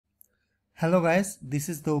Hello guys, this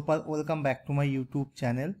is Dopal. Welcome back to my YouTube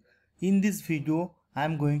channel. In this video, I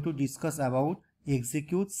am going to discuss about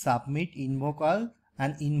execute, submit, InvokeAll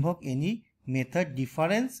and InvokeAny method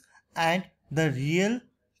difference and the real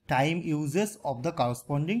time uses of the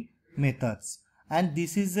corresponding methods. And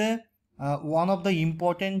this is one of the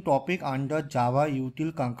important topic under Java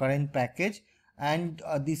util concurrent package. And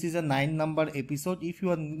this is a 9 number episode. If you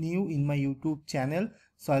are new in my YouTube channel,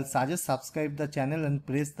 so I'll suggest subscribe the channel and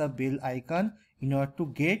press the bell icon in order to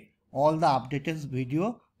get all the updated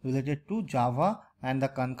video related to Java and the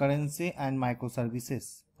concurrency and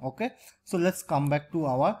microservices. Okay, so let's come back to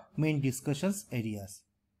our main discussions areas.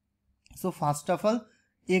 So first of all,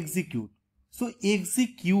 execute. So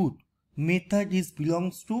execute method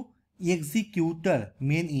belongs to executor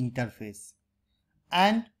main interface,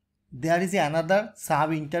 and there is another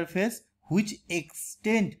sub interface which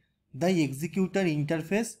extend the executor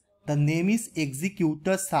interface. The name is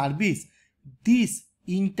executor service. This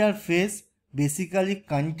interface basically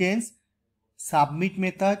contains submit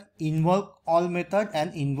method, InvokeAll method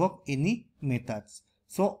and InvokeAny methods.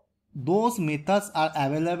 So those methods are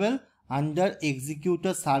available under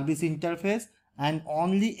executor service interface, and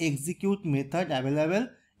only execute method available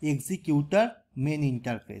executor main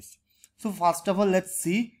interface. So first of all, let's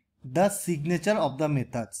see the signature of the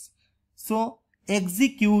methods. So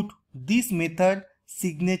execute this method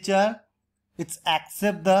signature, it's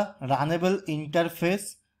accept the runnable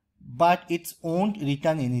interface, but it won't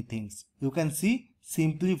return anything. You can see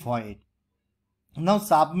simply void. Now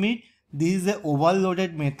submit, this is a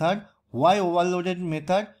overloaded method. Why overloaded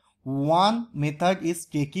method? One method is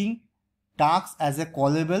taking tasks as a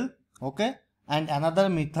callable, okay, and another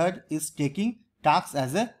method is taking tasks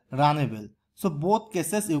as a runnable. So both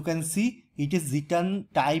cases you can see it is return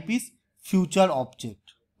type is future object.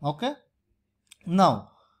 Okay. Now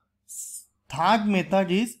third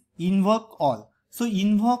method is InvokeAll. So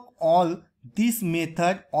InvokeAll, this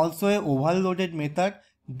method also a overloaded method.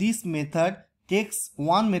 This method takes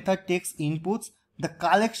inputs the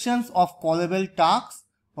collections of callable tasks,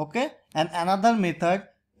 okay, and another method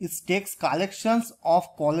is takes collections of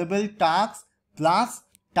callable tasks plus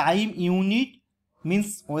time unit,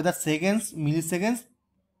 means whether seconds, milliseconds,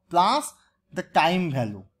 plus the time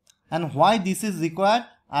value. And why this is required,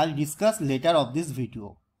 I'll discuss later of this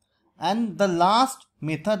video. And the last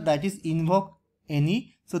method, that is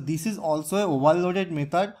InvokeAny. So this is also a overloaded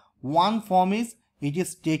method. One form is it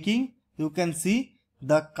is taking, you can see,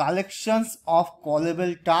 the collections of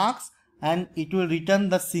callable tasks, and it will return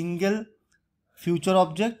the single future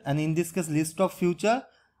object, and in this case list of future.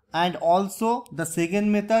 And also the second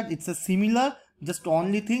method, it's a similar, just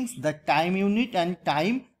only things the time unit and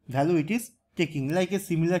time value it is taking, like a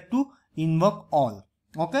similar to InvokeAll.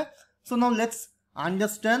 Okay, so now let's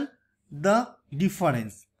understand the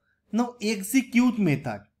difference. Now execute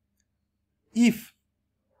method, if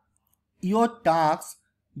your tasks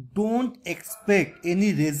don't expect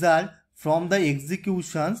any result from the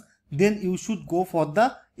executions, then you should go for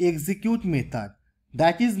the execute method.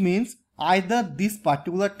 That is means either this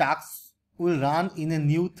particular task will run in a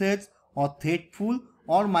new thread or threadpool,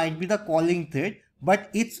 or might be the calling thread, but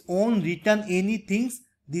its own return anything.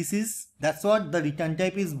 That's what the return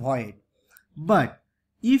type is void. But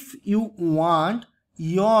if you want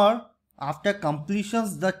your after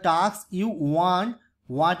completions the task, you want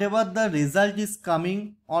whatever the result is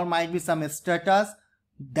coming, or might be some status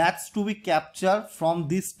that's to be captured from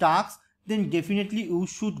this task, then definitely you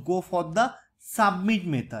should go for the submit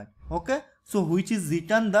method. Okay, so which is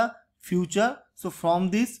return the future. So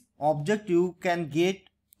from this object you can get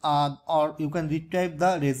or you can retrieve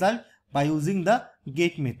the result by using the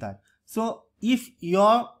get method. So if you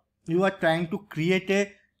are trying to create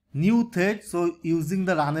a new thread, so using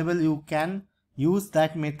the runnable you can use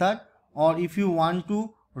that method, or if you want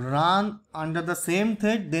to run under the same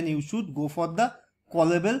thread, then you should go for the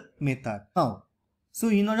callable method. Now, so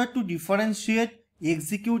in order to differentiate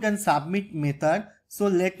execute and submit method, so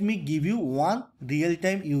let me give you one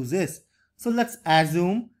real-time uses. So let's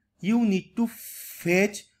assume you need to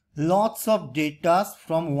fetch lots of data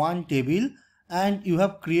from one table and you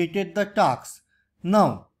have created the tasks.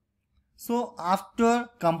 Now, so after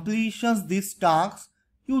completions these tasks,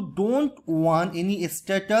 you don't want any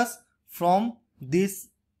status from this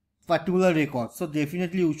particular record. So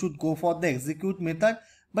definitely you should go for the execute method.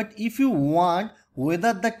 But if you want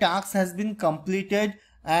whether the task has been completed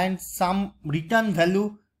and some return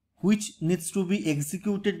value which needs to be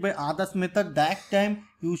executed by others method, that time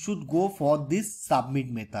you should go for this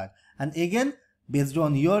submit method. And again, based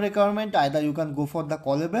on your requirement, either you can go for the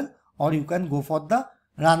callable or you can go for the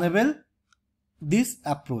runnable, this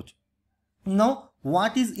approach. Now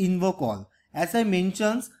what is InvokeAll? as I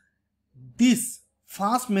mentioned, this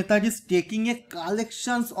first method is taking a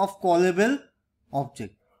collections of callable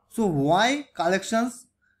object. So why collections?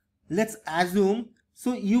 Let's assume,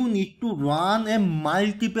 so you need to run a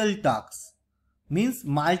multiple tasks, means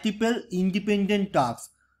multiple independent tasks.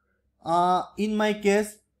 In my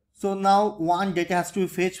case, so now one data has to be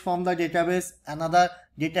fetched from the database, another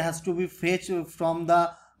data has to be fetched from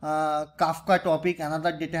the Kafka topic,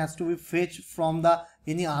 another data has to be fetched from the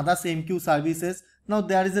any other MQ services. Now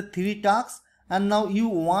there is a 3 tasks, and now you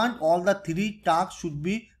want all the 3 tasks should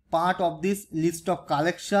be part of this list of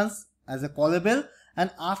collections as a callable, and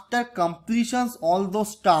after completions all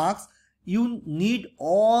those tasks you need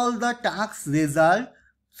all the tasks result.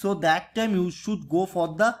 So that time you should go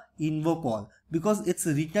for the InvokeAll, because its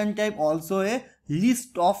return type also a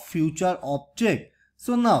list of future object.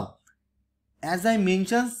 So now, as I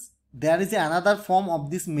mentioned, there is another form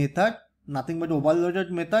of this method, nothing but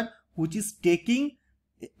overloaded method, which is taking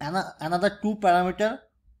another 2 parameter.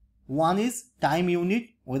 One is time unit,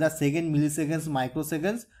 whether second, milliseconds,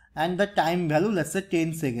 microseconds, and the time value, let's say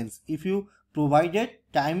 10 seconds if you provided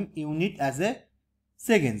time unit as a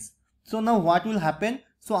seconds. So now what will happen?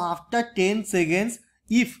 So after 10 seconds,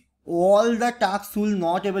 if all the tasks will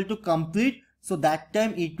not able to complete, so that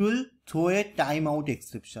time it will throw a timeout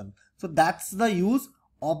exception. So that's the use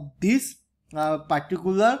of this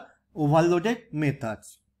particular overloaded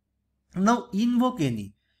methods. Now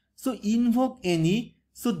InvokeAny. So InvokeAny,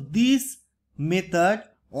 so this method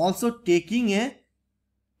also taking a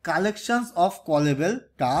collections of callable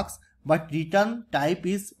tasks, but return type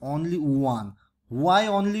is only 1. Why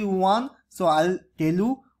only 1? So I'll tell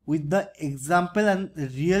you with the example and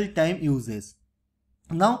real time uses.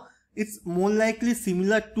 Now it's more likely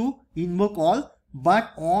similar to InvokeAll,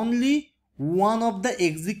 but only one of the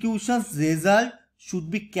executions result should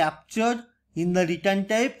be captured in the return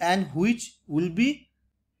type, and which will be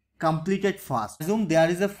completed fast. Assume there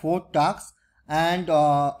is a 4 tasks, and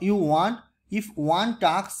you want, if one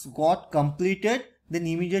task got completed, then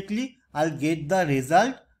immediately I'll get the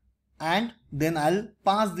result, and then I'll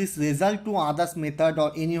pass this result to others method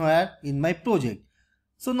or anywhere in my project.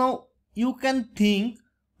 So now you can think,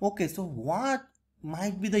 okay, so what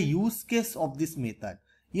might be the use case of this method?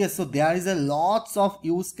 Yes, so there is a lots of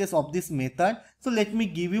use case of this method. So let me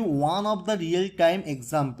give you one of the real-time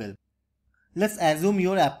example. Let's assume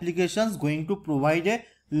your application is going to provide a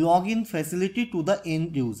login facility to the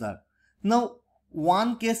end user. Now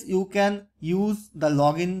one case you can use the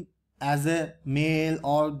login as a mail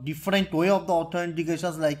or different way of the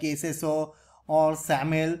authentications like SSO or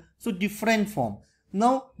SAML, so different form.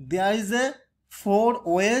 Now there is a 4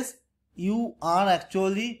 ways you are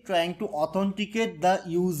actually trying to authenticate the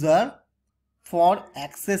user for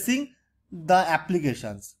accessing the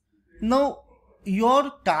applications. Now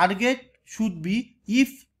your target should be,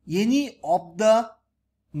 if any of the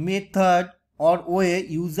method or way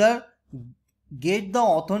user get the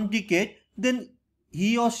authenticate, then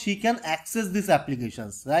he or she can access these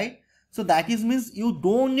applications, right? So that is means you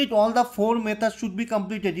don't need all the 4 methods should be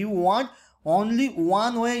completed. You want only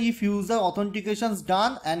one way. If user authentication is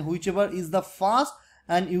done, and whichever is the first,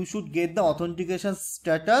 and you should get the authentication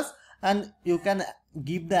status, and you can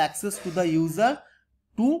give the access to the user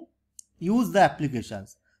to use the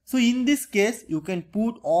applications. So in this case you can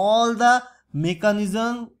put all the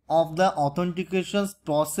mechanism of the authentication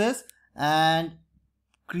process and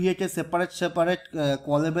create a separate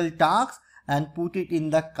callable task and put it in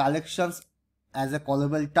the collections as a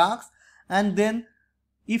callable task, and then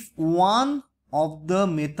if one of the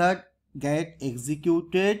method get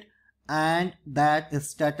executed and that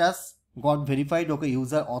status got verified, okay,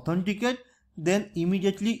 user authenticate, then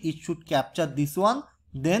immediately it should capture this one,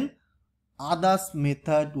 then others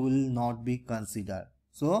method will not be considered.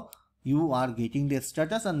 So you are getting the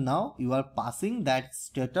status, and now you are passing that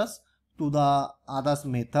status to the others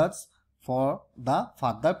methods for the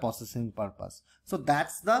further processing purpose. So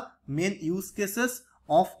that's the main use cases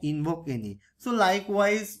of InvokeAny. So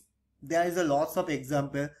likewise there is a lots of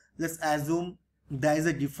example. Let's assume there is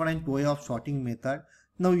a different way of sorting method.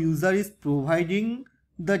 Now user is providing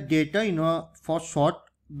the data for sort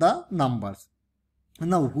the numbers.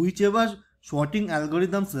 Now whichever sorting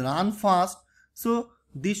algorithms run fast, so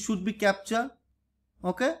this should be captured,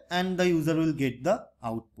 okay, and the user will get the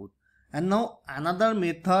output. And now another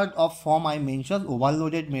method of form I mentioned,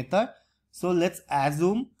 overloaded method. So let's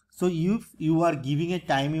assume, so if you are giving a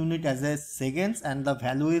time unit as a seconds and the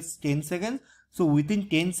value is 10 seconds, so within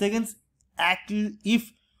 10 seconds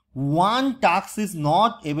if one task is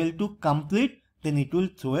not able to complete, then it will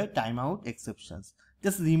throw a timeout exceptions.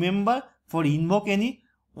 Just remember, for InvokeAny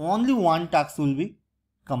only one task will be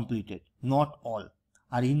completed, not all.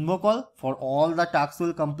 Or invoke all, for all the tasks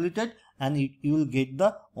will completed, and you will get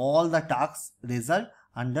the all the tasks result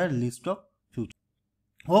under list of future.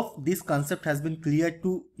 Hope this concept has been clear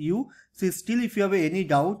to you. So still, if you have any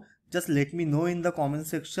doubt, just let me know in the comment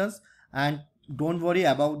sections, and don't worry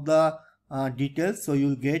about the details, so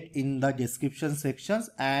you'll get in the description sections.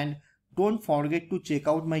 And don't forget to check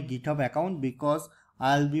out my GitHub account, because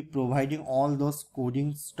I'll be providing all those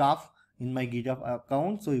coding stuff in my GitHub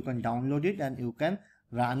account, so you can download it and you can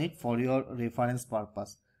run it for your reference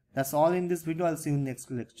purpose. That's all in this video. I'll see you in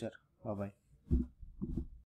next lecture. Bye bye.